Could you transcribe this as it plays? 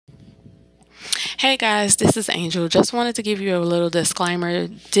Hey guys, this is Angel. Just wanted to give you a little disclaimer.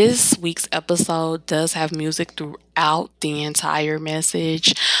 This week's episode does have music throughout the entire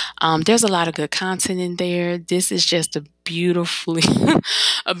message. There's a lot of good content in there. This is just a beautifully,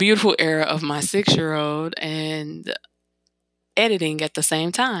 a beautiful era of my 6-year-old and editing at the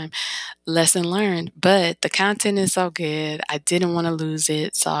same time. Lesson learned, but the content is so good. I didn't want to lose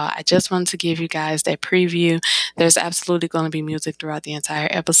it. So I just wanted to give you guys that preview. There's absolutely going to be music throughout the entire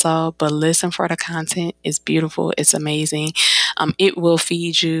episode, but listen for the content. It's beautiful. It's amazing. It will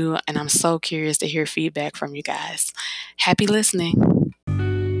feed you, and I'm so curious to hear feedback from you guys. Happy listening.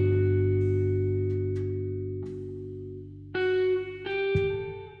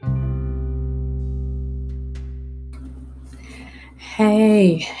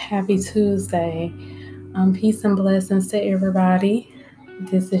 Hey, happy Tuesday. Peace and blessings to everybody.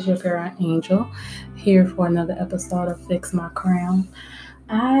 This is your girl Angel here for another episode of Fix My Crown.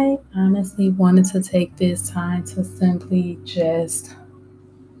 I honestly wanted to take this time to simply just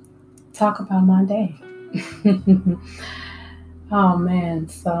talk about my day. Oh man,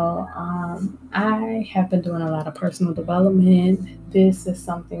 so I have been doing a lot of personal development. This is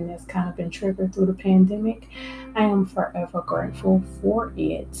something that's kind of been triggered through the pandemic. I am forever grateful for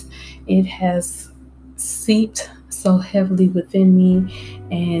it. It has seeped so heavily within me,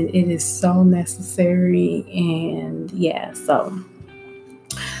 and it is so necessary. And yeah, so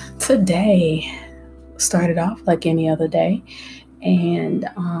today started off like any other day, and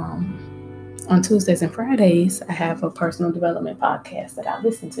on Tuesdays and Fridays, I have a personal development podcast that I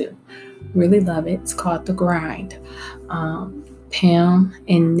listen to. Really love it. It's called The Grind. Pam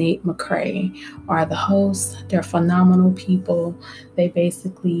and Nate McCrae are the hosts. They're phenomenal people. They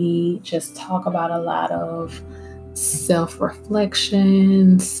basically just talk about a lot of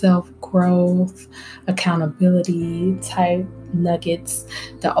self-reflection, self-growth, accountability type nuggets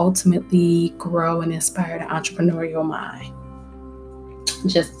that ultimately grow and inspire the entrepreneurial mind.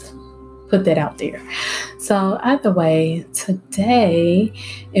 Just put that out there. So either way, today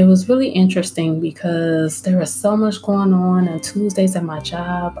it was really interesting because there was so much going on Tuesdays at my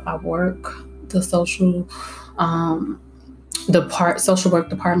job. I work the social work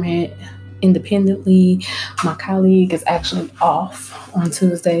department independently. My colleague is actually off on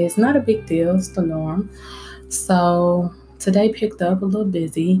Tuesdays. Not a big deal, it's the norm. So today picked up a little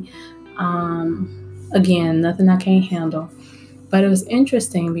busy. Again, nothing I can't handle. But it was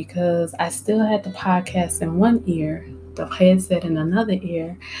interesting because I still had the podcast in one ear, the headset in another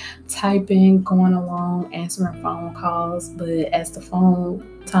ear, typing, going along, answering phone calls. But as the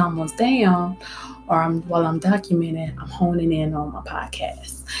phone time was down, while I'm documenting, I'm honing in on my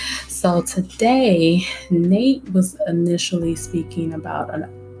podcast. So today, Nate was initially speaking about an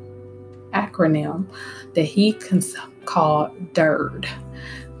acronym that he called DIRD.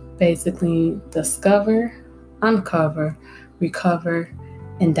 Basically, discover, uncover, recover,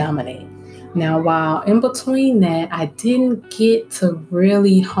 and dominate. Now, while in between that, I didn't get to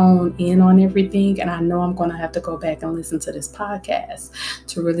really hone in on everything, and I know I'm going to have to go back and listen to this podcast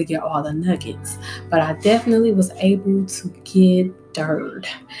to really get all the nuggets, but I definitely was able to get DIRD,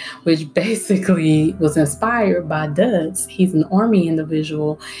 which basically was inspired by duds. He's an Army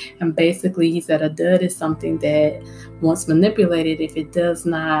individual, and basically he said a dud is something that once manipulated, if it does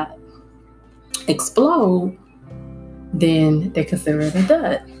not explode, then they consider it a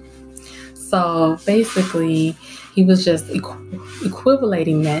dud. So basically, he was just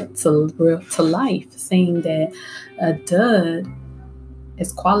equivalating that to life, saying that a dud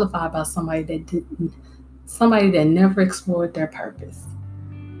is qualified by somebody that never explored their purpose.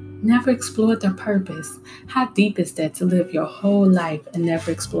 Never explored their purpose. How deep is that to live your whole life and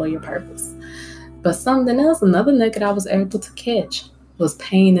never explore your purpose? But something else, another nugget I was able to catch was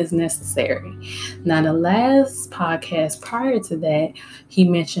pain is necessary. Now, the last podcast prior to that, he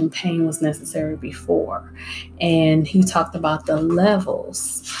mentioned pain was necessary before. And he talked about the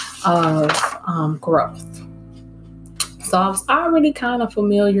levels of growth. So I was already kind of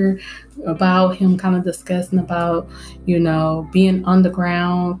familiar about him kind of discussing about, being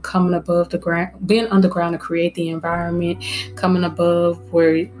underground, coming above the ground, being underground to create the environment, coming above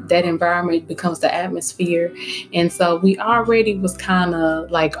where that environment becomes the atmosphere. And so we already was kind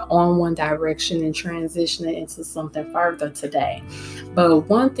of like on one direction and transitioning into something further today. But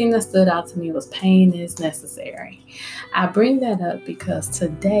one thing that stood out to me was pain is necessary. I bring that up because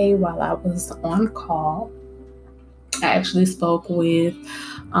today, while I was on call, I actually spoke with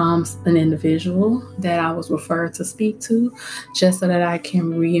an individual that I was referred to speak to just so that I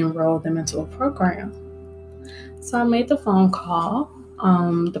can re-enroll them into a program. So I made the phone call.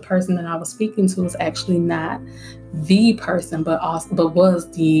 the person that I was speaking to was actually not the person, but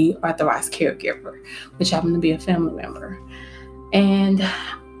was the authorized caregiver, which happened to be a family member. And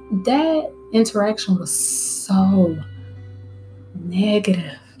that interaction was so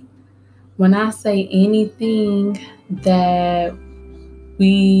negative. When I say anything that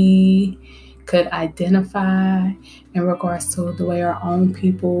we could identify in regards to the way our own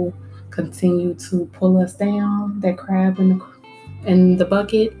people continue to pull us down, that crab in the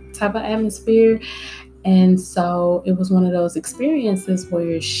bucket type of atmosphere. And so it was one of those experiences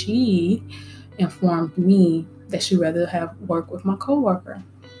where she informed me that she'd rather have work with my coworker.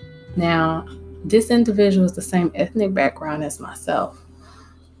 Now, this individual is the same ethnic background as myself.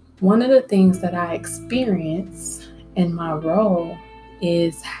 One of the things that I experience in my role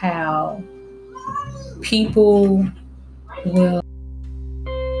is how people will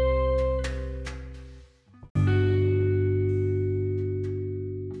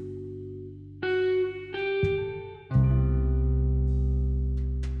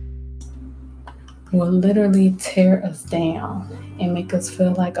literally tear us down and make us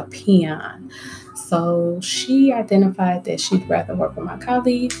feel like a peon. So she identified that she'd rather work with my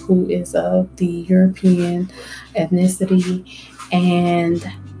colleague, who is of the European ethnicity. And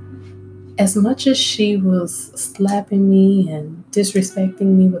as much as she was slapping me and disrespecting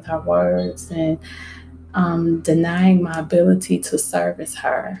me with her words and denying my ability to service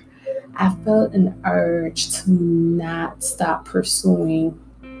her, I felt an urge to not stop pursuing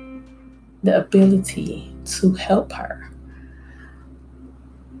the ability to help her.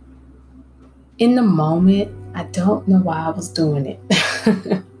 In the moment, I don't know why I was doing it.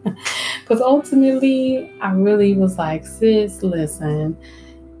 Because ultimately, I really was like, sis, listen,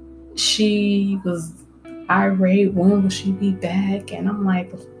 she was irate. When will she be back? And I'm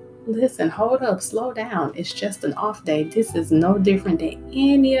like, listen, hold up, slow down. It's just an off day. This is no different than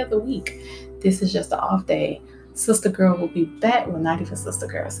any other week. This is just an off day. Sister girl will be back. Well, not even sister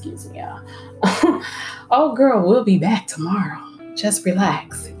girl, excuse me, y'all. Oh, girl, we'll be back tomorrow. Just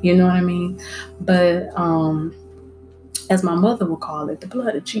relax. You know what I mean? But as my mother would call it, the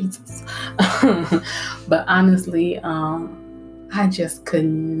blood of Jesus. But honestly, I just could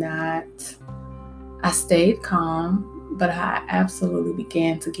not. I stayed calm, but I absolutely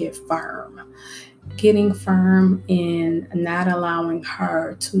began to get firm. Getting firm in not allowing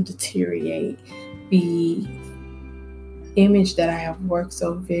her to deteriorate the image that I have worked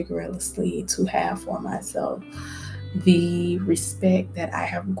so vigorously to have for myself, the respect that I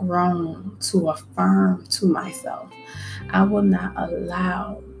have grown to affirm to myself. I will not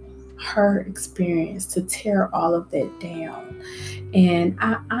allow her experience to tear all of that down. And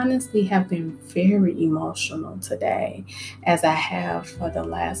I honestly have been very emotional today, as I have for the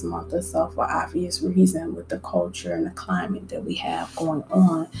last month or so, for obvious reason, with the culture and the climate that we have going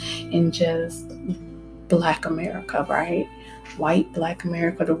on in just Black America, right? White Black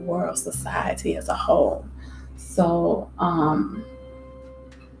America, the world, society as a whole. So I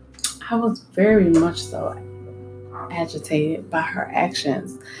was very much so agitated by her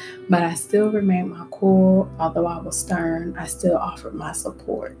actions, but I still remained my cool. Although I was stern, I still offered my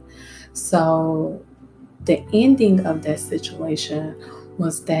support. So the ending of that situation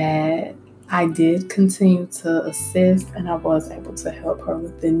was that I did continue to assist, and I was able to help her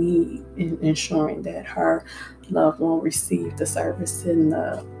with the need in ensuring that her loved one received the service and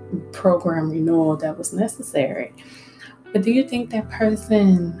the program renewal that was necessary. But do you think that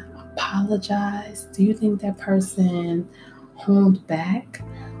person apologized? Do you think that person honed back?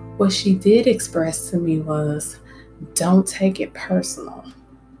 What she did express to me was, don't take it personal.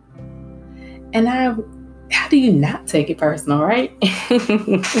 And how do you not take it personal, right?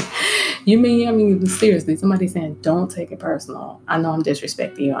 Seriously, somebody saying, don't take it personal. I know I'm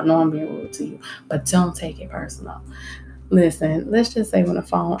disrespecting you. I know I'm being rude to you, but don't take it personal. Listen, let's just say when the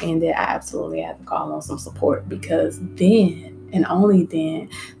phone ended, I absolutely had to call on some support, because then and only then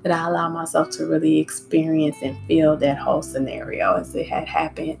did I allow myself to really experience and feel that whole scenario as it had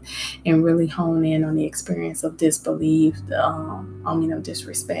happened, and really hone in on the experience of disbelief, of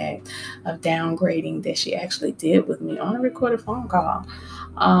disrespect, of downgrading that she actually did with me on a recorded phone call.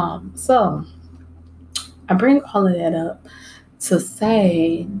 So I bring all of that up to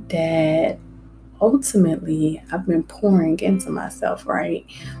say that ultimately, I've been pouring into myself, right?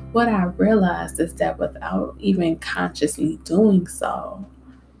 What I realized is that without even consciously doing so,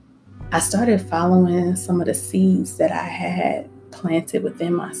 I started following some of the seeds that I had planted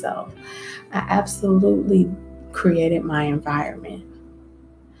within myself. I absolutely created my environment.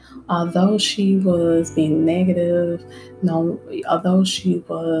 Although she was being negative, although she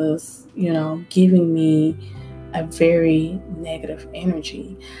was, giving me a very negative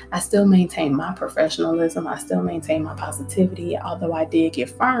energy. I still maintain my professionalism. I still maintain my positivity. Although I did get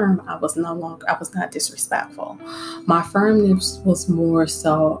firm, I was not disrespectful. My firmness was more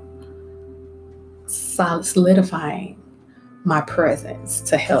so solidifying my presence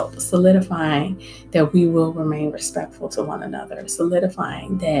to help, solidifying that we will remain respectful to one another,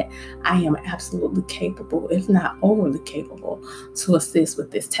 solidifying that I am absolutely capable, if not overly capable, to assist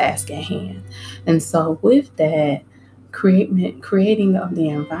with this task at hand. And so with that, creating of the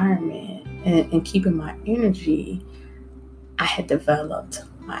environment and keeping my energy, I had developed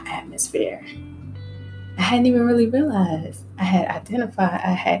my atmosphere. I hadn't even really realized I had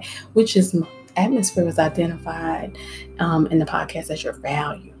identified, which is atmosphere was identified in the podcast as your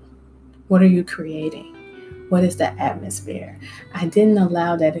value. What are you creating? What is the atmosphere? I didn't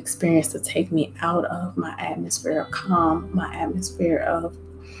allow that experience to take me out of my atmosphere of calm, my atmosphere of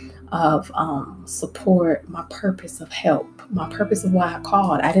support, my purpose of help, my purpose of why I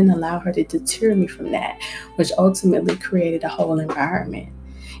called. I didn't allow her to deter me from that, which ultimately created a whole environment.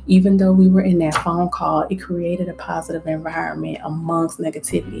 Even though we were in that phone call, it created a positive environment amongst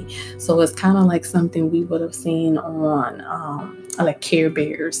negativity. So it's kind of like something we would have seen on like Care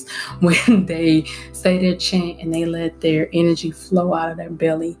Bears when they say their chant and they let their energy flow out of their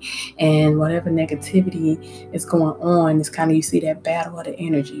belly, and whatever negativity is going on, it's kind of, you see that battle of the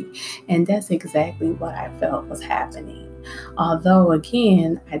energy. And that's exactly what I felt was happening. Although,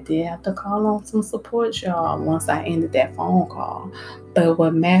 again, I did have to call on some support, y'all, once I ended that phone call. But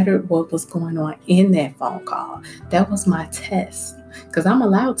what mattered, what was going on in that phone call. That was my test. Because I'm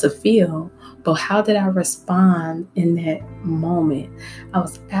allowed to feel, but how did I respond in that moment? I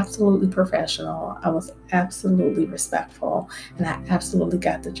was absolutely professional. I was absolutely respectful. And I absolutely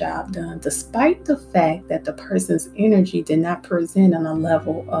got the job done, despite the fact that the person's energy did not present on a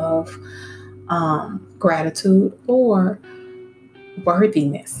level of gratitude or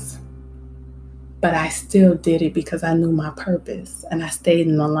worthiness. But I still did it because I knew my purpose, and I stayed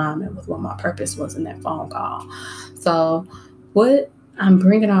in alignment with what my purpose was in that phone call. So what I'm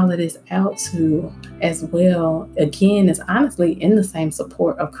bringing all of this out to as well, again, is honestly in the same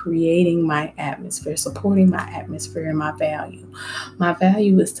support of creating my atmosphere, supporting my atmosphere and my value. My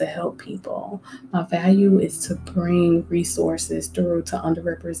value is to help people. My value is to bring resources through to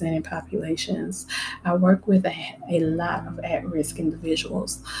underrepresented populations. I work with a lot of at-risk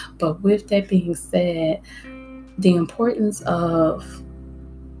individuals. But with that being said, the importance of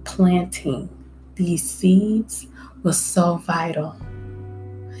planting these seeds was so vital.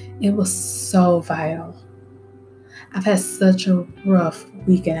 It was so vital. I've had such a rough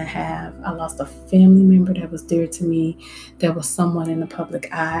week and a half. I lost a family member that was dear to me, that was someone in the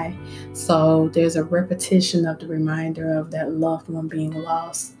public eye. So there's a repetition of the reminder of that loved one being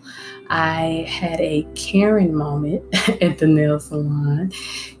lost. I had a Karen moment at the nail salon.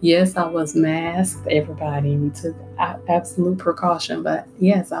 Yes, I was masked, everybody. We took absolute precaution, but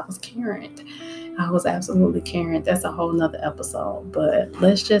yes, I was Karen. I was absolutely Karen. That's a whole nother episode. But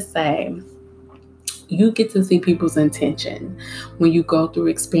let's just say you get to see people's intention when you go through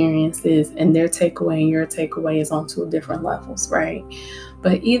experiences, and their takeaway and your takeaway is on two different levels, right?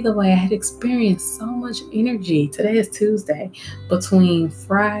 But either way, I had experienced so much energy. Today is Tuesday, between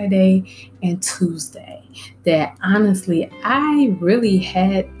Friday and Tuesday, that honestly, I really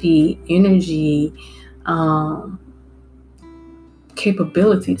had the energy,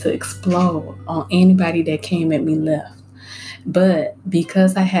 capability to explode on anybody that came at me left. But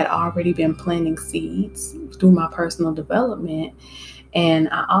because I had already been planting seeds through my personal development, and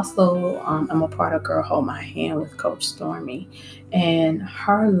I also am a part of Girl Hold My Hand with Coach Stormy, and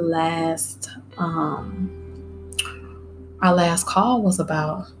our last call was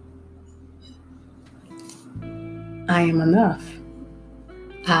about I am enough.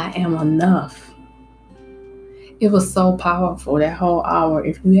 I am enough. It was so powerful, that whole hour.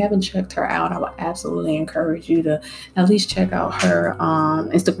 If you haven't checked her out, I would absolutely encourage you to at least check out her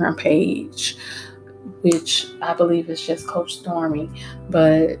Instagram page, which I believe is just Coach Stormy.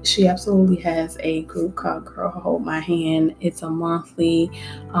 But she absolutely has a group called Girl Hold My Hand. It's a monthly.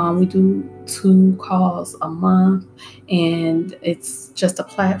 We do 2 calls a month, and it's just a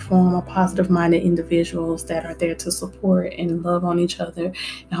platform of positive-minded individuals that are there to support and love on each other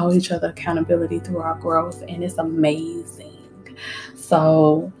and hold each other accountability through our growth. And it's amazing.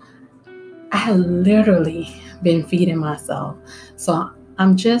 So I have literally been feeding myself. So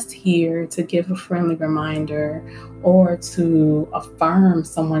I'm just here to give a friendly reminder, or to affirm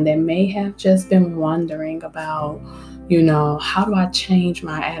someone that may have just been wondering about, how do I change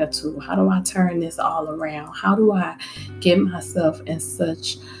my attitude? How do I turn this all around? How do I get myself in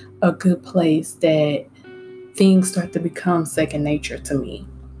such a good place that things start to become second nature to me.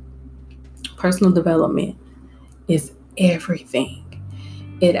 Personal development is everything.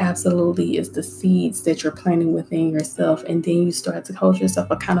 It absolutely is the seeds that you're planting within yourself, and then you start to hold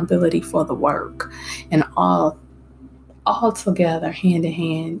yourself accountability for the work. And all together, hand in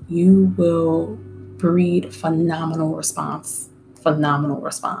hand, you will breed phenomenal response. And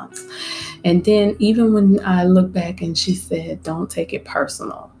then even when I look back and she said, don't take it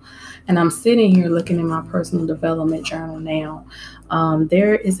personal. And I'm sitting here looking in my personal development journal now.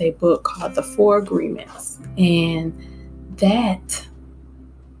 There is a book called The 4 Agreements. And that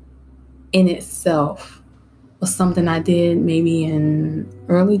in itself was something I did maybe in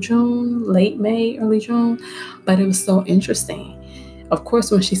early June, late May, early June. But it was so interesting. Of course,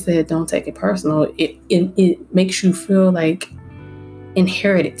 when she said, don't take it personal, it makes you feel like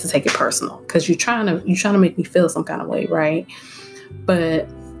inherited to take it personal, because you're trying to make me feel some kind of way, right? But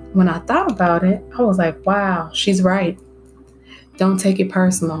when I thought about it, I was like, wow, she's right. Don't take it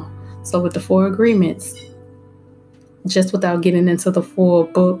personal. So with the 4 agreements, just without getting into the full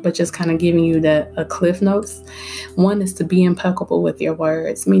book, but just kind of giving you the cliff notes. One is to be impeccable with your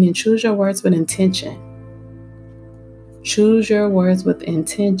words, meaning choose your words with intention. Choose your words with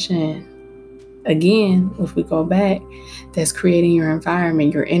intention. Again, if we go back, that's creating your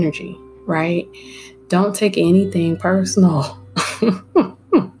environment, your energy, right? Don't take anything personal.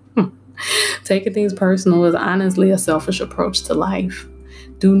 Taking things personal is honestly a selfish approach to life.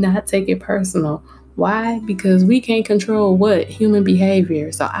 Do not take it personal. Why? Because we can't control what? Human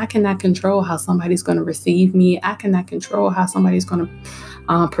behavior. So I cannot control how somebody's going to receive me. I cannot control how somebody's going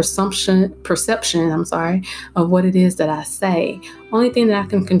to perception of what it is that I say. Only thing that I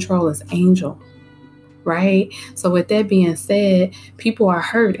can control is angel. Right? So with that being said, people are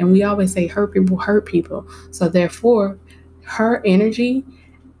hurt, and we always say hurt people. So therefore, her energy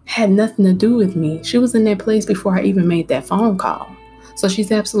had nothing to do with me. She was in that place before I even made that phone call. So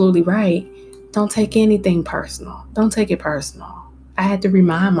she's absolutely right. Don't take anything personal. Don't take it personal. I had to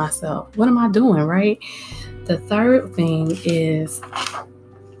remind myself, what am I doing, right? The third thing is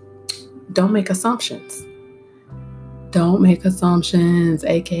don't make assumptions. Don't make assumptions,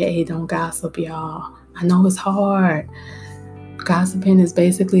 aka don't gossip, y'all. I know it's hard. Gossiping is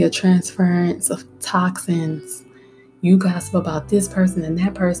basically a transference of toxins. You gossip about this person and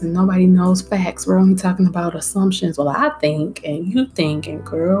that person. Nobody knows facts. We're only talking about assumptions. Well, I think, and you think, and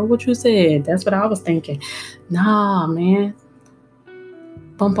girl, what you said, that's what I was thinking. Nah, man.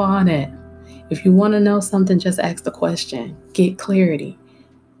 Bump all that. If you want to know something, just ask the question. Get clarity.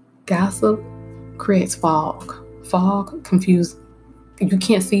 Gossip creates fog. Fog, confuse. You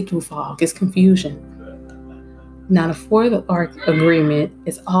can't see through fog. It's confusion. Now, the 4th agreement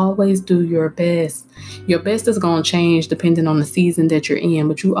is always do your best. Your best is going to change depending on the season that you're in,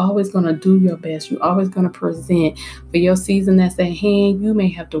 but you're always going to do your best. You're always going to present. For your season that's at hand, you may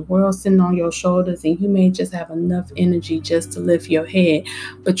have the world sitting on your shoulders, and you may just have enough energy just to lift your head.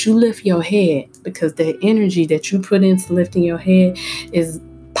 But you lift your head because the energy that you put into lifting your head is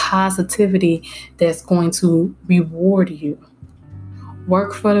positivity that's going to reward you.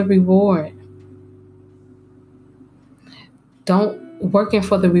 Work for the reward. Working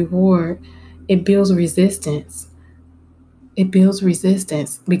for the reward, it builds resistance. It builds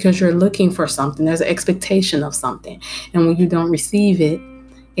resistance because you're looking for something. There's an expectation of something. And when you don't receive it,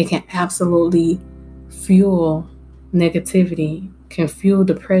 it can absolutely fuel negativity, can fuel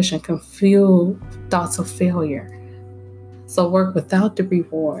depression, can fuel thoughts of failure. So work without the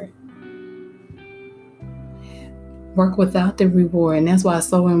reward. Work without the reward. And that's why it's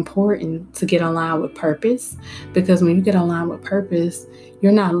so important to get aligned with purpose. Because when you get aligned with purpose,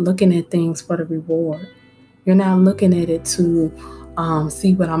 you're not looking at things for the reward. You're not looking at it to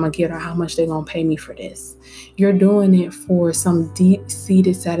see what I'm going to get or how much they're going to pay me for this. You're doing it for some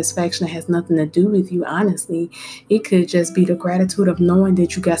deep-seated satisfaction that has nothing to do with you, honestly. It could just be the gratitude of knowing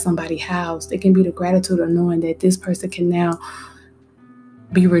that you got somebody housed. It can be the gratitude of knowing that this person can now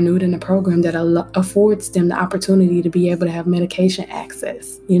be renewed in a program that affords them the opportunity to be able to have medication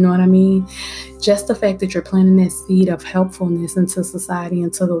access. You know what I mean? Just the fact that you're planting that seed of helpfulness into society,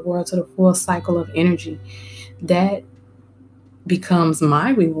 into the world, to the full cycle of energy, that becomes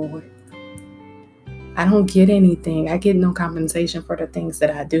my reward. I don't get anything. I get no compensation for the things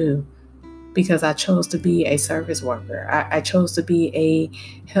that I do because I chose to be a service worker. I chose to be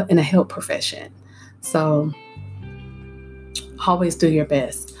in a health profession. So always do your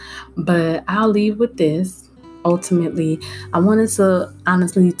best. But I'll leave with this. ultimately, I wanted to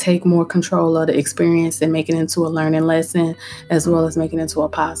honestly take more control of the experience and make it into a learning lesson as well as make it into a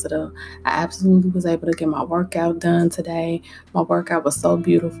positive. I absolutely was able to get my workout done today. My workout was so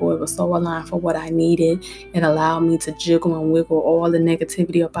beautiful. It was so aligned for what I needed. It allowed me to jiggle and wiggle all the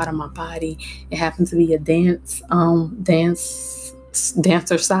negativity up out of my body. It happened to be a dancer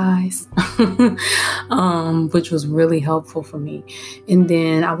size, which was really helpful for me. And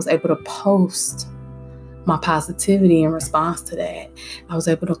then I was able to post my positivity in response to that. I was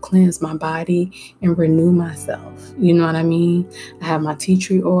able to cleanse my body and renew myself. You know what I mean? I have my tea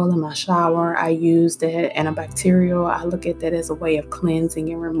tree oil in my shower. I use that antibacterial. I look at that as a way of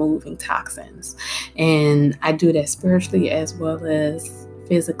cleansing and removing toxins. And I do that spiritually as well as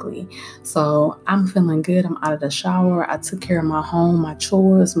physically. So I'm feeling good. I'm out of the shower. I took care of my home, my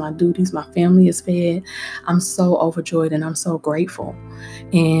chores, my duties. My family is fed. I'm so overjoyed and I'm so grateful.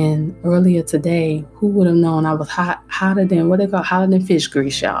 And earlier today, who would have known I was hotter than what they call hotter than fish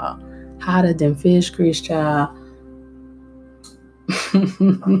grease, y'all. Hotter than fish grease, y'all.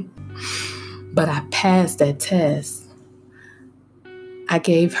 But I passed that test. I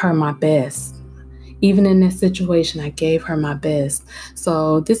gave her my best. Even in that situation, I gave her my best.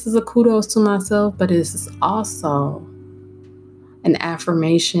 So this is a kudos to myself, but it's also an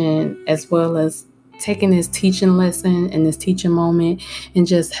affirmation as well as taking this teaching lesson and this teaching moment and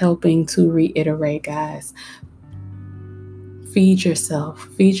just helping to reiterate, guys. Feed yourself,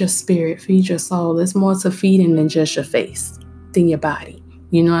 feed your spirit, feed your soul. There's more to feeding than just your face, than your body.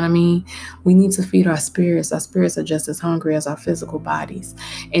 You know what I mean? We need to feed our spirits. Our spirits are just as hungry as our physical bodies.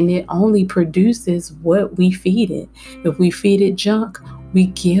 And it only produces what we feed it. If we feed it junk, we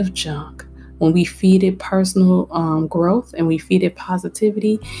give junk. When we feed it personal growth and we feed it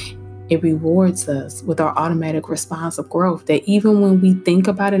positivity, it rewards us with our automatic response of growth that even when we think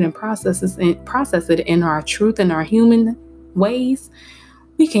about it and process it in our truth and our human ways,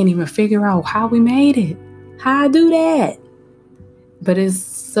 we can't even figure out how we made it. How I do that? But it's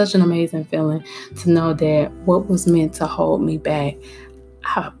such an amazing feeling to know that what was meant to hold me back,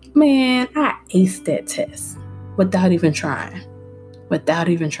 I aced that test without even trying.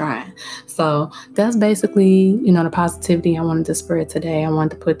 So that's basically, the positivity I wanted to spread today. I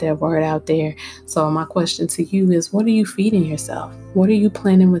wanted to put that word out there. So my question to you is, what are you feeding yourself? What are you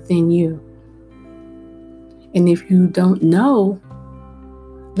planting within you? And if you don't know,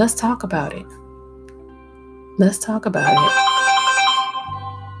 let's talk about it.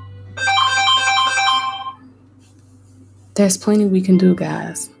 There's plenty we can do,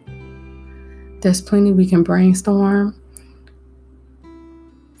 guys. There's plenty we can brainstorm.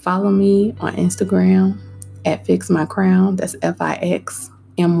 Follow me on Instagram at Fix My Crown. That's FIXMYCR,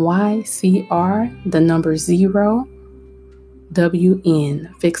 0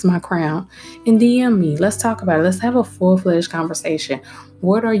 WN, Fix My Crown. And DM me. Let's talk about it. Let's have a full-fledged conversation.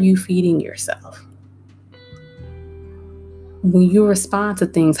 What are you feeding yourself? When you respond to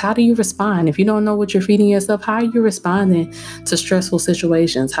things, how do you respond? If you don't know what you're feeding yourself, how are you responding to stressful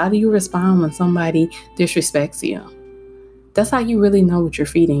situations? How do you respond when somebody disrespects you? That's how you really know what you're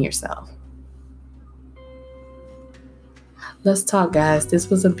feeding yourself. Let's talk, guys. This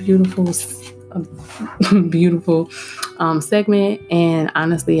was a beautiful segment. And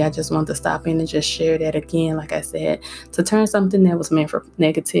honestly, I just want to stop in and just share that again, like I said, to turn something that was meant for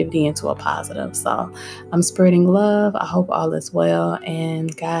negativity into a positive. So I'm spreading love. I hope all is well.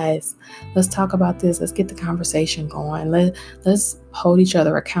 And guys, let's talk about this. Let's get the conversation going. Let's hold each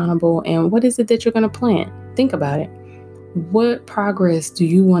other accountable. And what is it that you're going to plant? Think about it. What progress do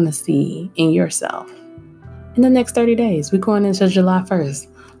you want to see in yourself in the next 30 days? We're going into July 1st.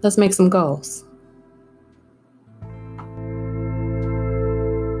 Let's make some goals.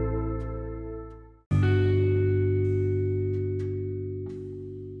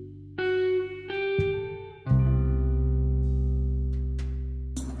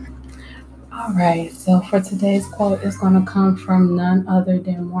 All right, so for today's quote, it's going to come from none other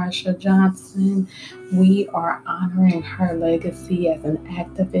than Marsha Johnson. We are honoring her legacy as an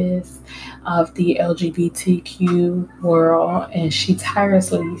activist of the LGBTQ world, and she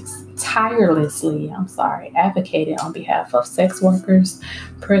tirelessly, advocated on behalf of sex workers,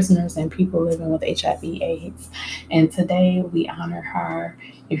 prisoners, and people living with HIV/AIDS. And today we honor her.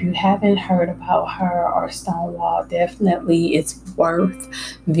 If you haven't heard about her or Stonewall, definitely it's worth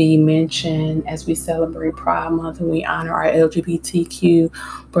the mention as we celebrate Pride Month and we honor our LGBTQ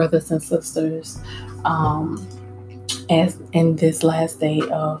brothers and sisters as in this last day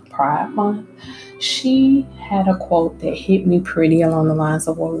of Pride Month. She had a quote that hit me pretty along the lines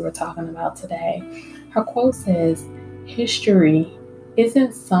of what we were talking about today. Her quote says, "History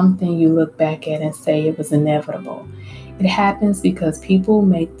isn't something you look back at and say it was inevitable. It happens because people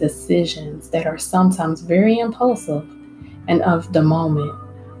make decisions that are sometimes very impulsive and of the moment,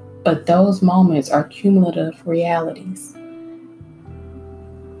 but those moments are cumulative realities.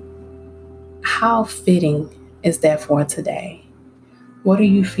 How fitting is that for today? What are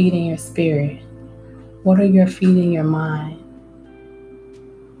you feeding your spirit? What are you feeding your mind?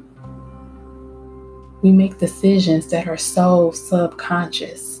 We make decisions that are so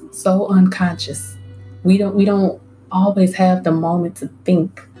subconscious, so unconscious. We don't always have the moment to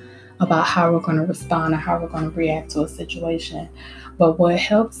think about how we're going to respond or how we're going to react to a situation. But what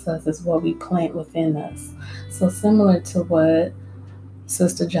helps us is what we plant within us. So similar to what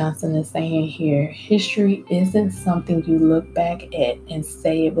Sister Johnson is saying here, history isn't something you look back at and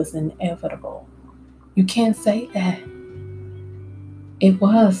say it was inevitable. You can't say that. It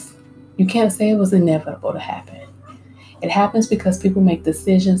was. You can't say it was inevitable to happen. It happens because people make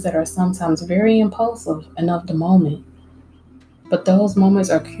decisions that are sometimes very impulsive and of the moment. But those moments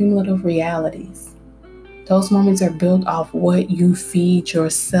are cumulative realities. Those moments are built off what you feed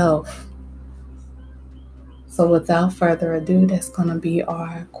yourself. So without further ado, that's going to be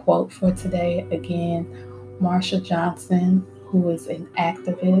our quote for today. Again, Marsha Johnson, who is an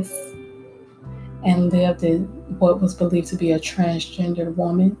activist and lived in what was believed to be a transgender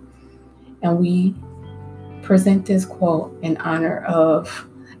woman. And we present this quote in honor of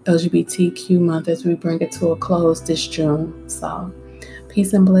LGBTQ month as we bring it to a close this June. So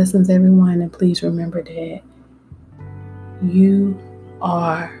peace and blessings, everyone. And please remember that you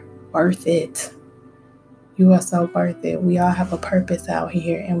are worth it. You are so worth it. We all have a purpose out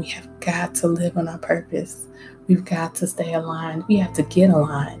here, and we have got to live on our purpose. We've got to stay aligned. We have to get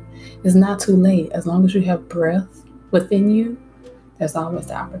aligned. It's not too late. As long as you have breath within you, there's always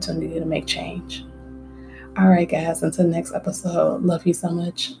the opportunity to make change. All right, guys, until next episode, love you so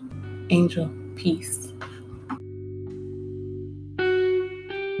much. Angel, peace.